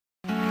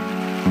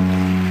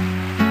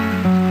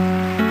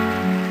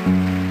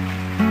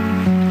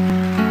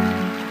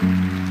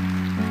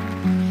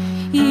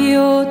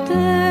Yo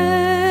te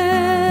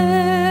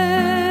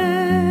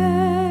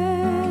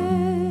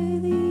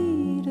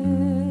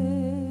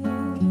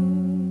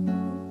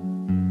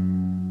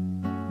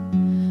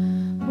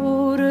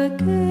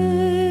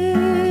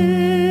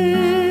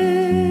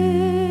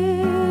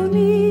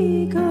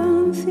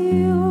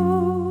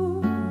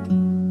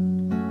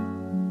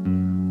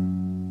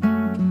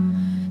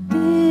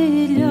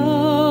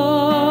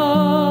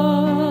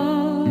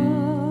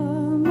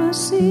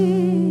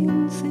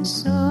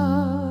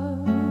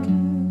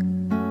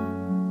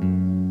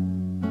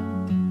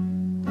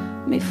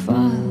me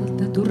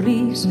falta tu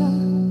risa,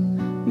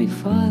 me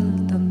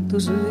faltan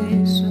tus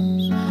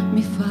besos,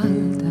 me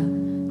falta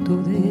tu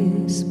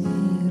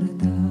despertar.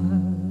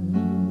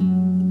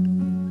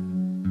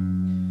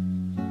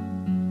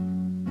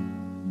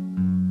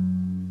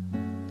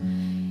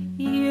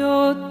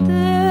 Yo te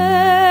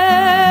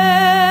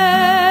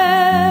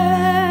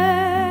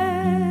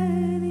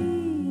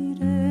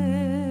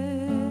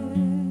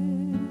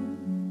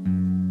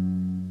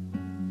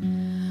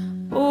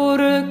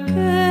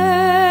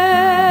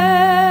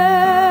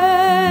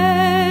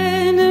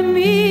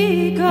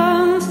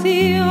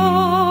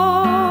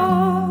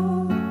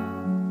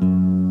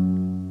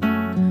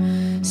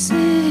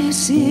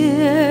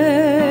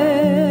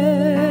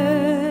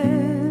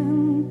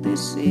siente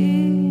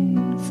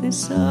sin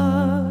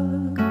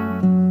cesar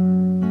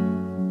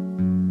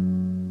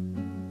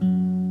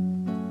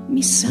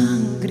mi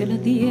sangre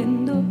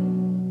latiendo,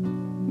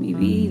 mi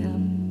vida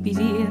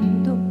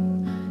pidiendo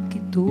que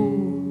tú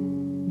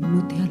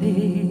no te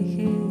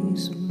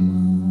alejes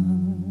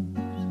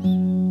más.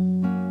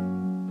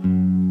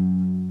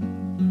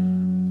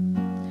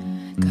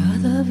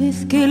 Cada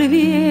vez que el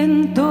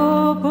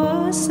viento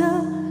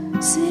pasa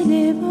se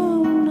lleva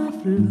una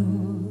flor.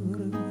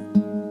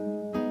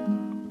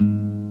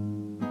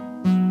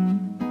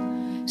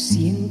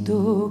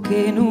 Siento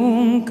que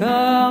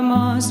nunca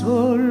más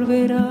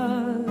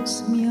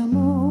volverás, mi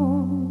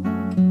amor,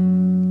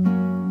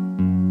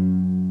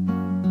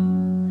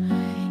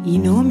 y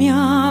no me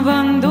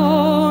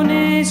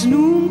abandones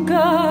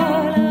nunca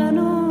al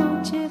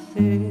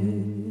anochecer,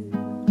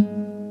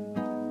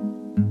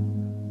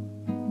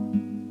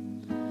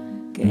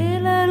 que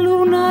la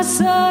luna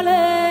sale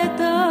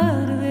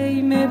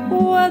y me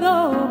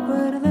puedo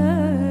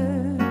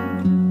perder,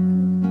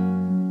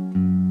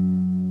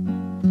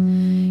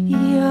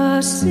 y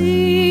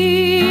así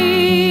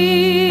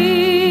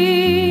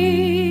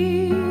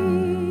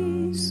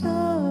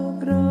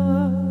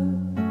sabrás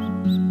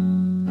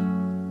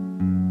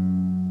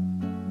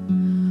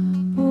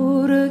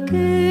por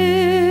qué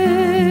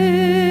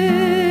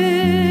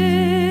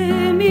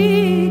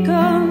mi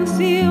canción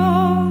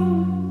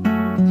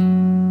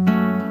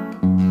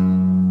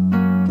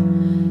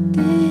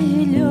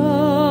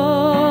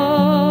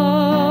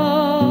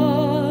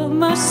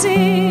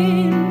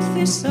sin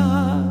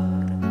cesar.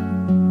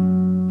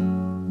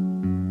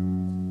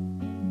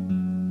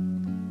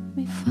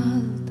 Me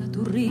falta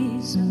tu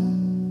risa,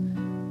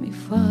 me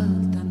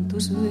faltan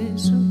tus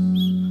besos,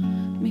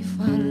 me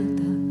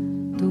falta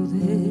tu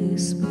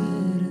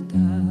despertar.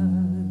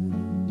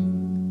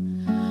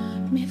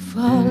 Me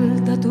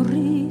falta tu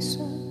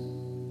risa,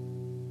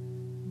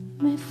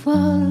 me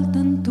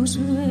faltan tus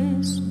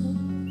besos,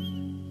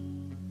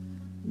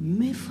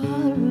 me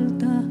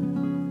falta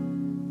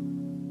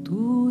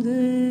tu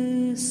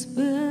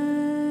despertar.